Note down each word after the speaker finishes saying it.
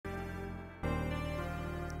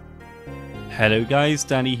Hello guys,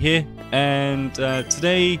 Danny here, and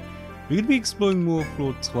today we're going to be exploring more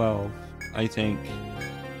floor 12, I think.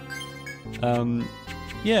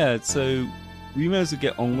 Yeah, so we may as well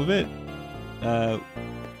get on with it.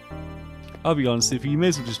 I'll be honest, if you may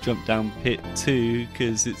as well just jump down pit 2,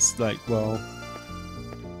 because it's like, well,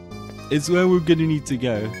 it's where we're going to need to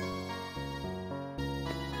go.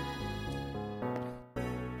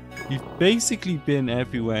 We've basically been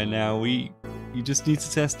everywhere now. You just need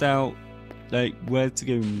to test out like where to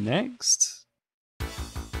go next.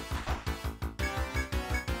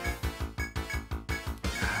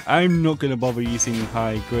 I'm not gonna bother using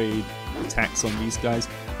high grade attacks on these guys.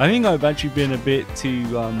 I think I've actually been a bit too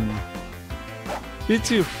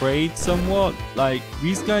afraid somewhat. Like,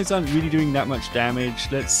 these guys aren't really doing that much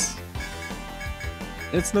damage. Let's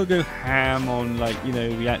not go ham on, like, you know,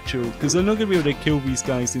 the actual, because I'm not gonna be able to kill these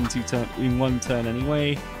guys in one turn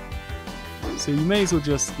anyway. So you may as well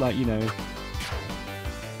just, like, you know,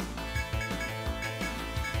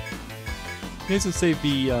 may as well save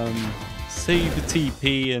the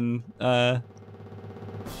TP and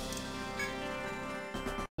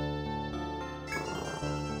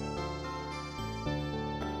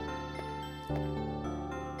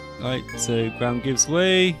Alright, so ground gives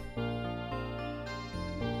way.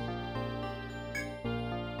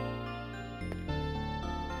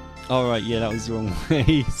 Alright, yeah, that was the wrong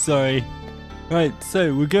way, sorry. Right,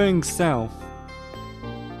 so we're going south.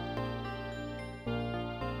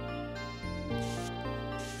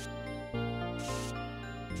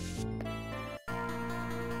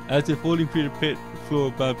 After falling through the pit floor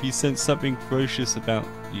above, you sense something ferocious about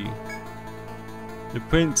you. The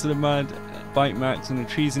prints of the mud, bite marks on the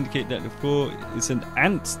trees indicate that the floor is an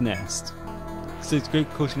ant's nest. So it's great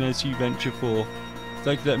caution as you venture forth. It's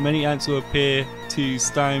likely that many ants will appear to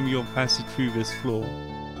stymie your passage through this floor.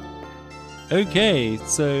 Okay,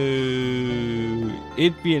 so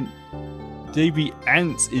they'd be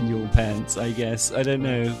ants in your pants, I guess. I don't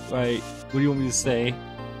know. Right, what do you want me to say?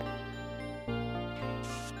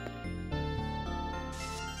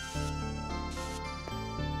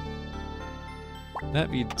 That'd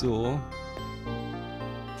be a door.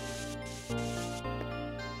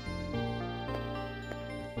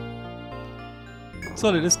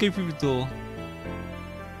 Solid, let's go through the door.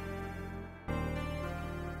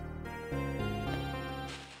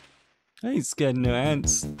 I ain't scared of no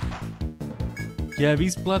ants. Yeah,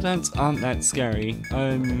 these blood ants aren't that scary.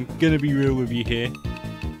 I'm gonna be real with you here.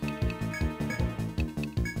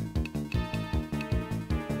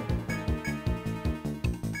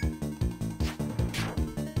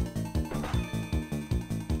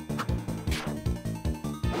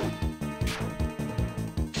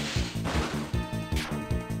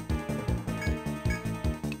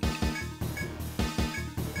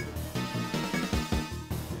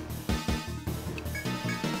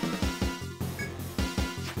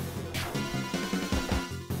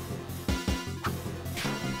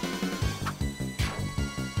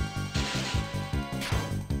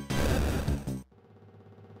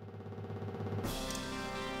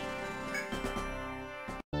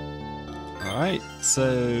 Alright,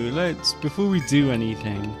 so before we do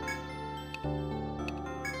anything,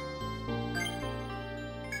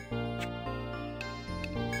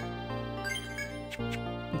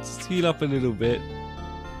 let's heal up a little bit.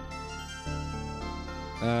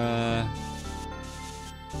 I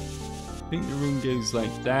think the room goes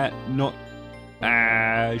like that, not,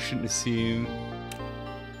 I shouldn't assume.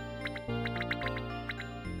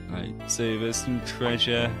 Alright, so there's some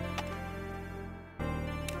treasure.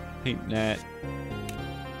 Paint that.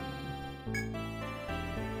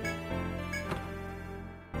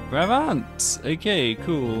 Bravant! Okay,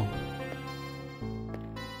 cool.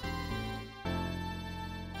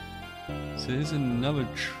 So there's another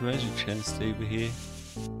treasure chest over here.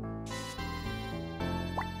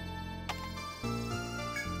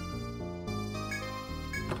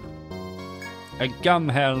 A gum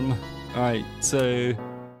helm. Alright, so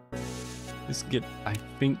let's get, I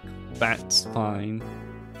think that's fine.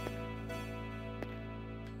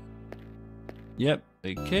 Yep,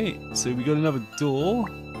 okay, so we got another door.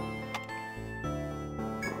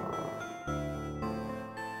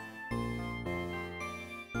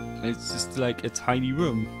 It's just like a tiny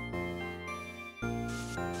room.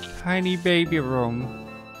 Tiny baby room.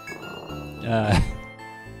 To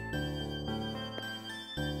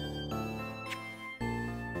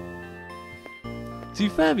be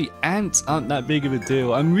fair, the ants aren't that big of a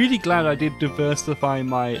deal. I'm really glad I did diversify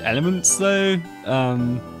my elements though.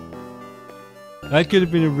 That could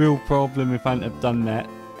have been a real problem if I hadn't have done that.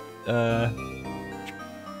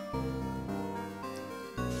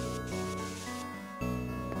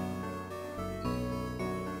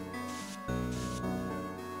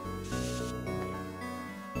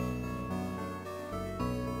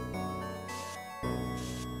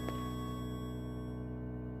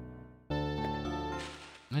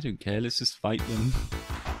 I don't care, let's just fight them.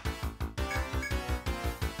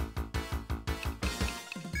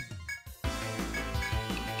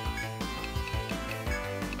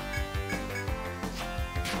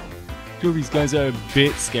 Sure, these guys are a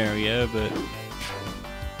bit scarier, but...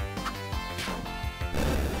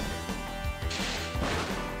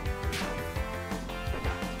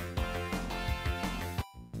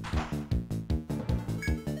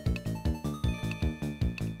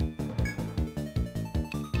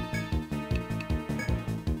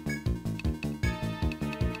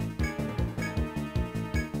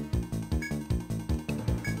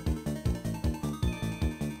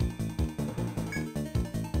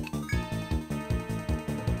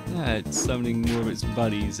 it's summoning more of its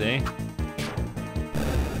buddies, eh?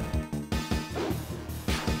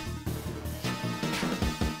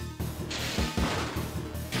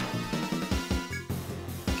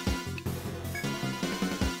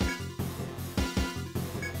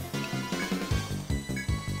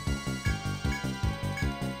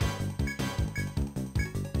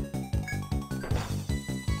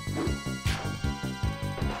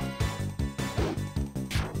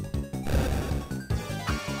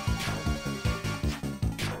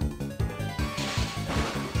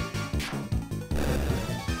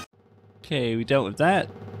 Okay, we dealt with that.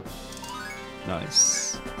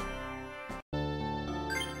 Nice.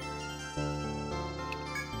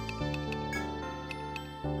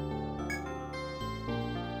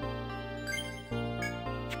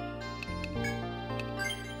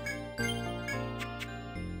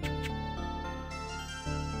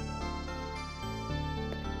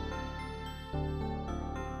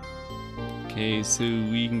 Okay, so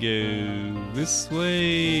we can go this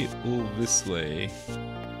way or this way.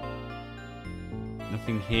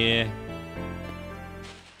 Nothing here.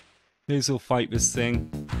 May as well fight this thing.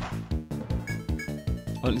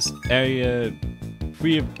 Oh, this area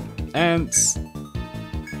free of ants.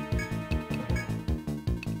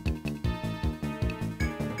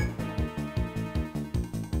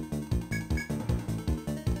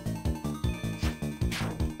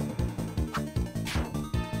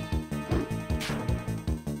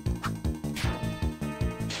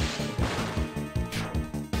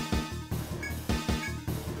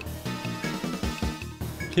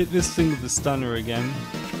 Hit this thing with the stunner again.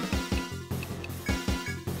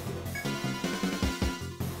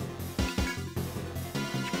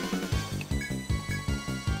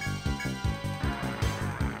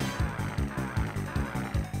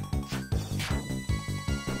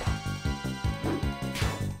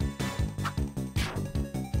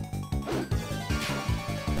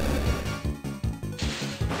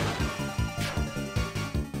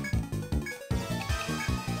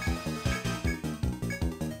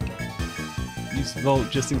 Use Vault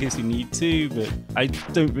just in case we need to, but I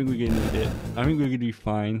don't think we're gonna need it. I think we're gonna be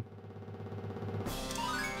fine.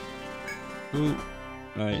 Cool.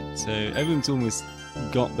 Right, so everyone's almost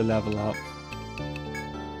got the level up.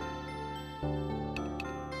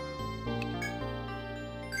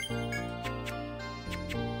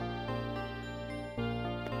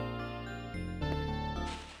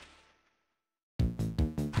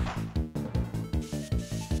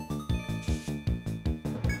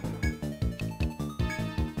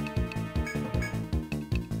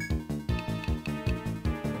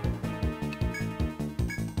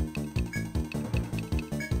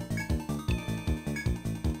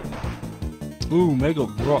 Ooh, mega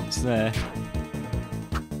rocks there.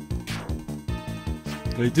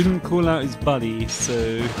 He didn't call out his buddy,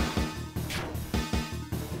 so...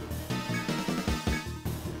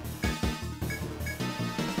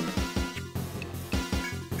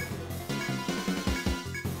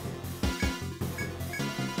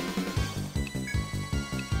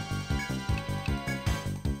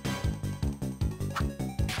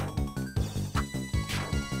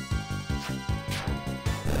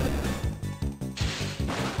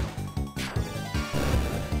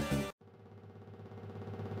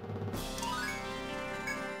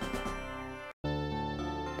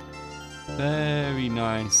 Very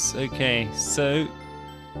nice. Okay, so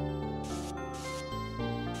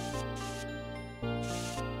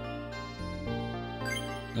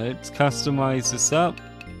let's customize this up.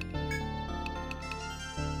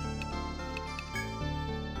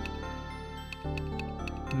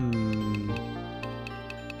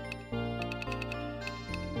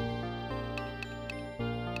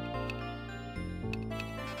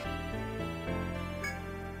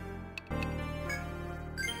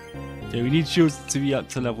 Okay, we need shields to be up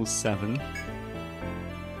to level 7.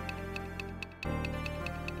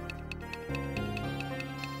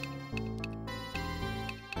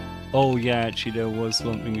 Oh yeah, actually there was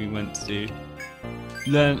one thing we meant to do.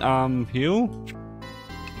 learn heal.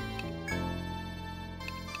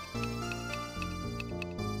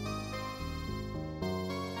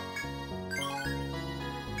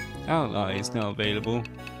 Owl Eye is now available.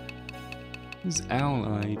 What does Owl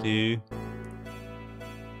Eye do?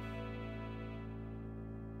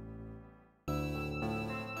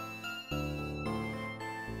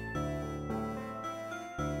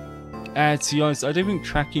 To be honest, I don't think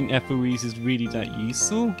tracking FOEs is really that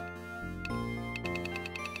useful.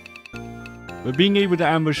 But being able to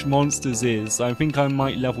ambush monsters is. I think I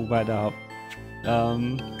might level that up.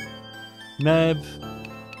 Meb.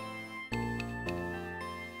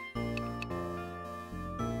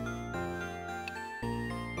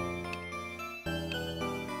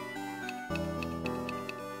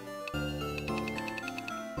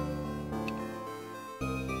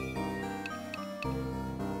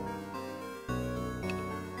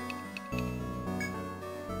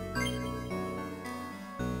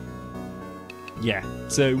 Yeah,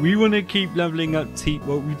 so we want to keep leveling up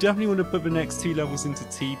well, we definitely want to put the next 2 levels into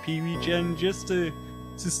TP regen just to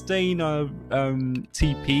sustain our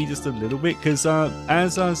TP just a little bit, because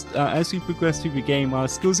as we progress through the game, our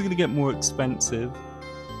skills are going to get more expensive.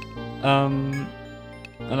 And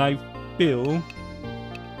I feel,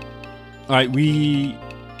 alright, we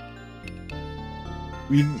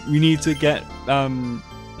need to get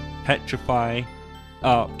Petrify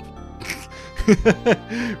up.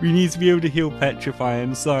 We need to be able to heal Petrify.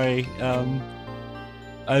 I'm sorry.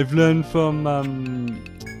 I've learned from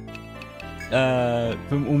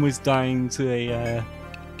almost dying to a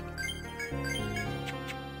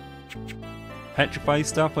Petrify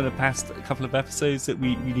stuff on the past couple of episodes that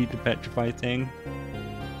we need the Petrify thing.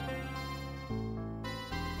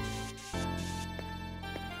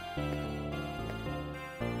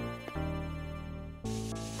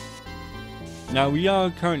 Now we are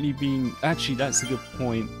currently being... Actually, that's a good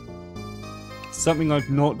point. Something I've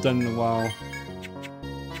not done in a while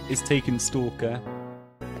is taken Stalker.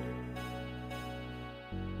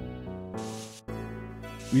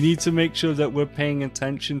 We need to make sure that we're paying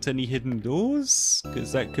attention to any hidden doors,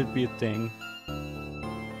 because that could be a thing.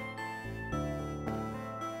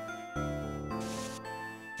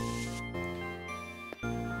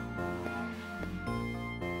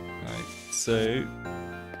 Alright, so...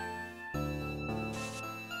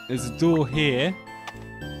 there's a door here.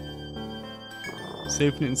 Let's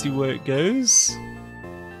open it and see where it goes.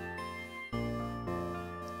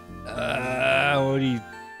 I already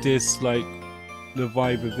dislike the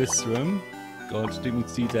vibe of this room. God, didn't mean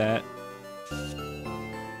to do that.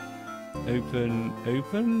 Open,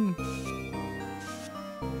 open. I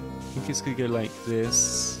think it's gonna go like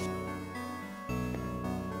this.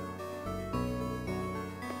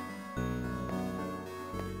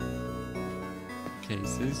 Okay,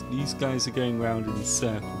 so these guys are going round in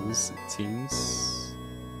circles, it seems.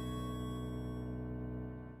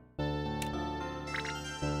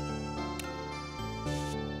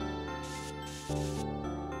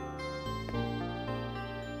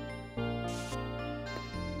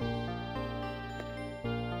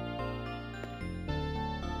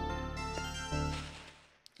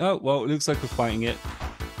 Oh, well, it looks like we're fighting it.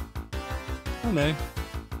 Oh no.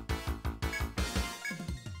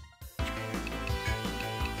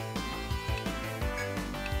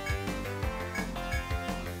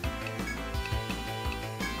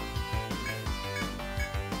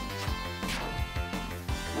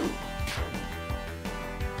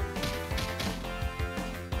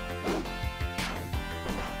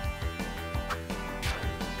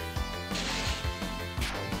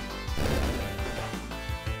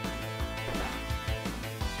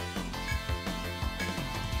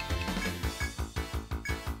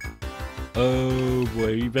 Oh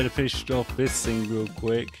boy, we better finish off this thing real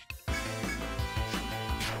quick.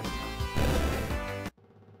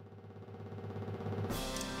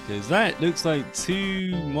 Because that looks like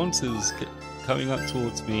 2 monsters coming up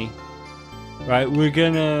towards me. Right, we're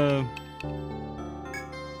gonna...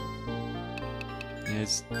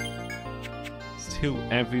 yes, let's heal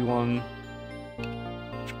everyone.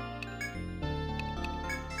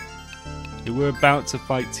 Yeah, we're about to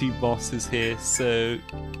fight 2 bosses here, so...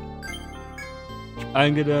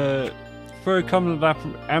 I'm gonna throw a couple of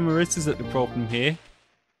Amarystas at the problem here.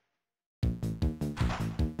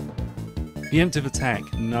 Preemptive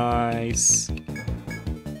attack, nice.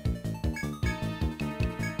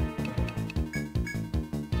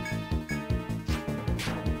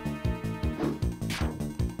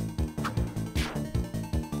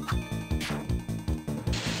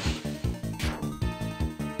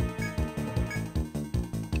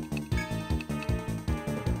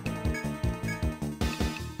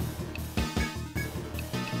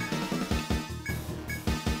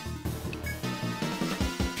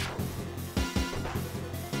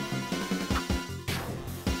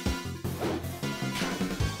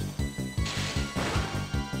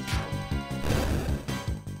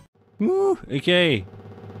 Woo, okay.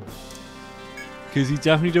 Because you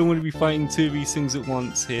definitely don't want to be fighting two of these things at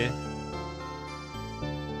once here.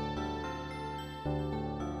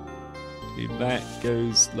 Okay, that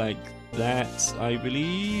goes like that, I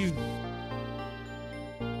believe.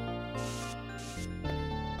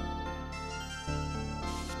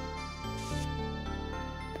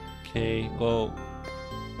 Okay, well,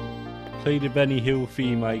 play the Benny Hill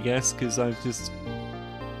theme, I guess, because I've just...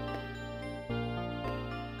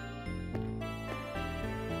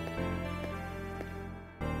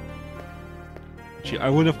 I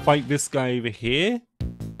want to fight this guy over here.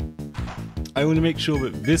 I want to make sure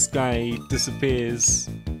that this guy disappears.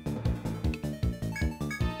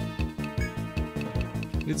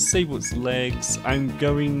 Let's save its legs. I'm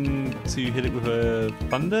going to hit it with a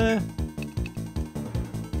thunder.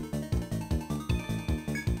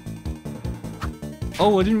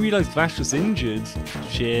 Oh, I didn't realize Flash was injured.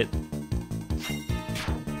 Shit.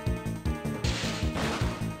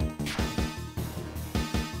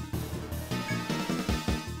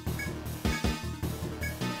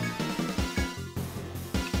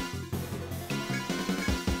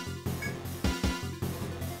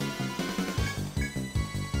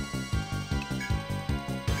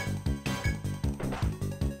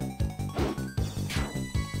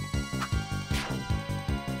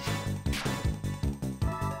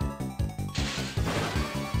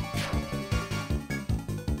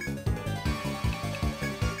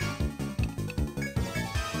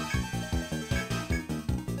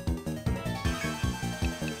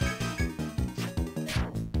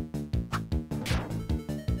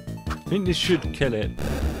 I think this should kill it.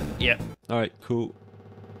 Yep. Alright, cool.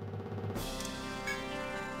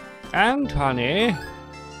 And honey. I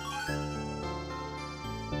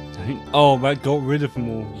think, oh, that got rid of them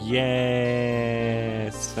all.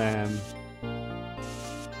 Yes, fam.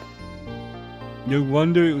 No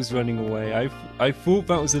wonder it was running away. I thought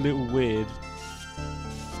that was a little weird.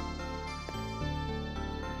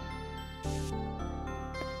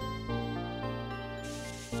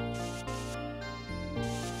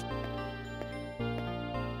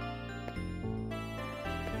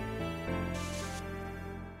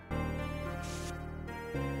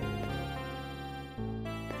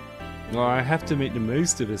 Well, I have to make the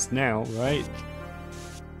most of this now, right?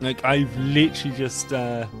 Like, I've literally just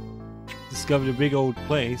discovered a big old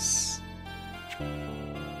place.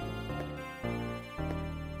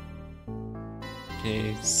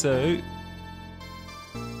 Okay, so...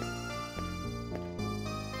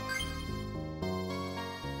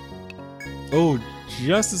 Oh,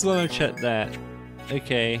 just as well I checked that.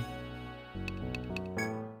 Okay.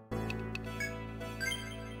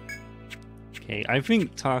 Okay, I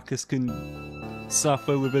think Tarkus can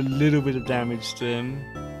suffer with a little bit of damage to him.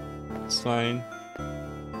 It's fine.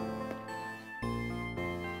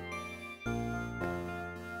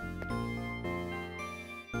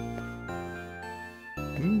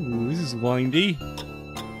 Ooh, this is windy.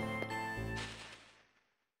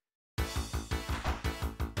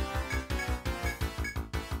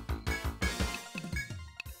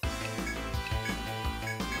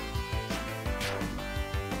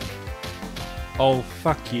 Oh,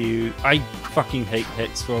 fuck you. I fucking hate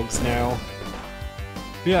Hex Frogs now.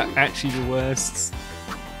 They are actually the worst.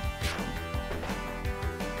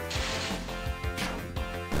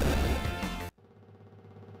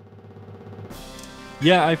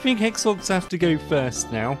 Yeah, I think Hex Frogs have to go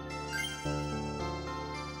first now.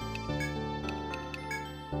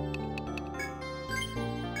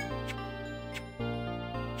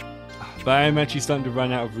 But I'm actually starting to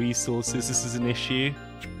run out of resources. This is an issue.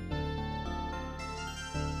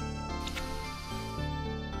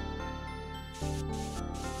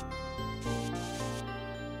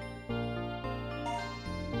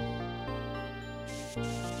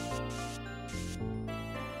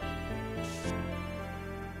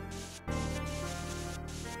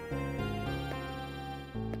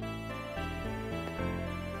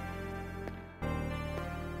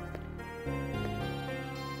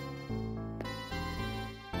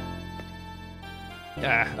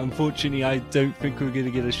 Unfortunately, I don't think we're going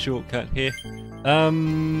to get a shortcut here.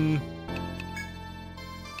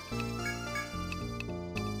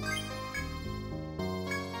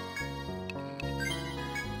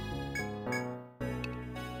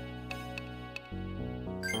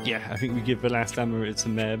 Yeah, I think we give the last Amulet to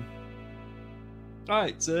Meb.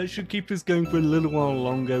 Alright, so that should keep us going for a little while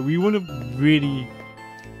longer. We want to really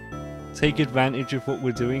take advantage of what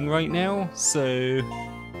we're doing right now, so...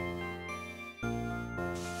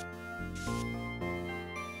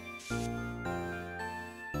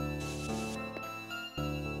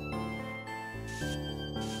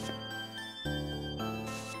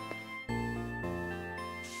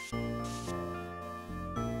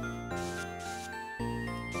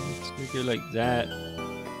 We go like that.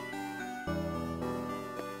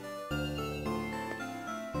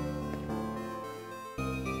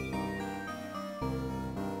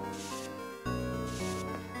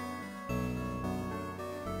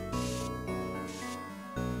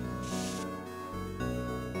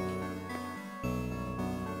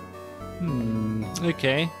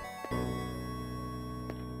 Okay.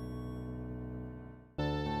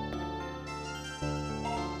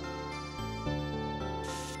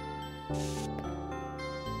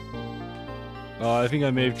 Oh, I think I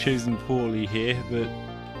may have chosen poorly here, but...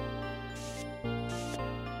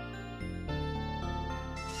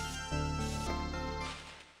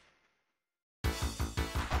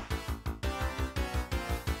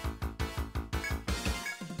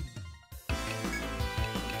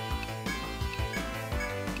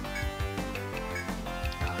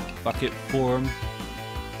 bucket form.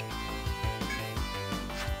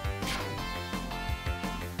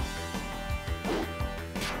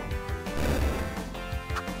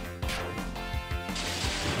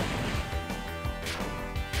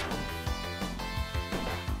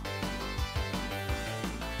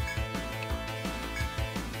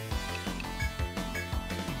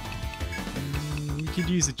 We could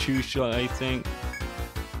use a true shot, I think.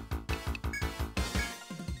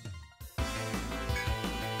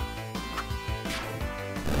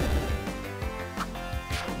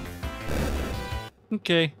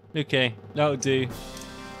 Okay, okay, that'll do.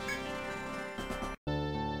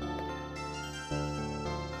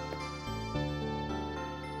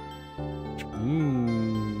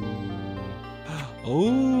 Ooh.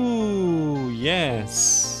 Oh,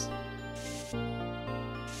 yes.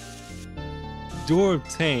 Door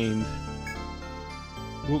obtained.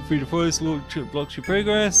 Walk through the forest, walk blocks your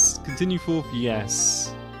progress. Continue forth,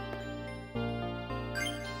 yes.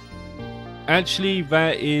 Actually,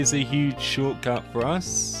 that is a huge shortcut for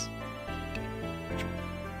us.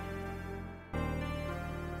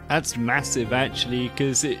 That's massive, actually,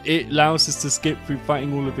 because it allows us to skip through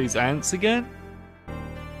fighting all of these ants again.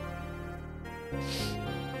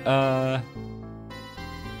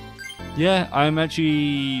 Yeah, I'm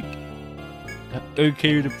actually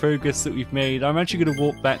okay with the progress that we've made. I'm actually going to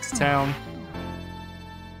walk back to town.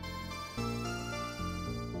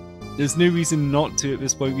 There's no reason not to at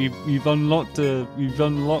this point. We've unlocked a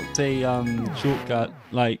shortcut.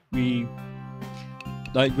 Like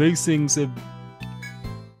those things are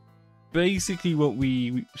basically what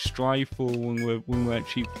we strive for when we're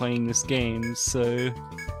actually playing this game. So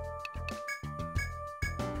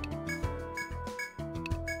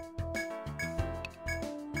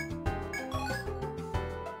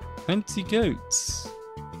empty goats.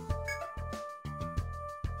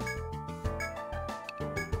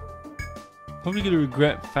 Probably gonna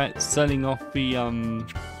regret selling off the ant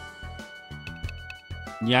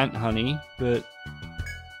honey, but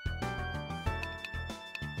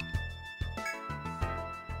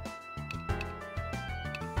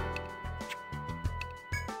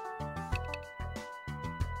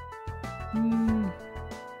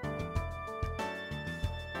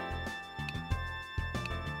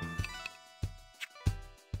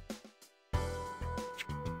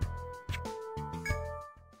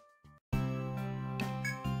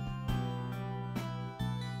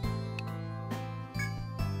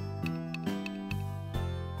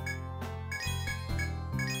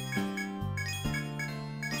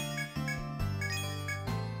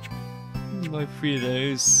buy 3 of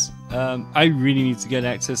those. I really need to get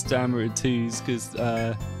access to Emerald 2s because,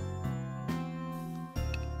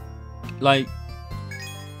 like,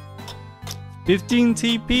 15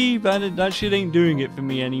 TP, that shit ain't doing it for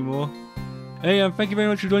me anymore. Hey, thank you very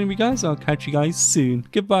much for joining me, guys. I'll catch you guys soon.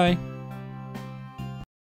 Goodbye.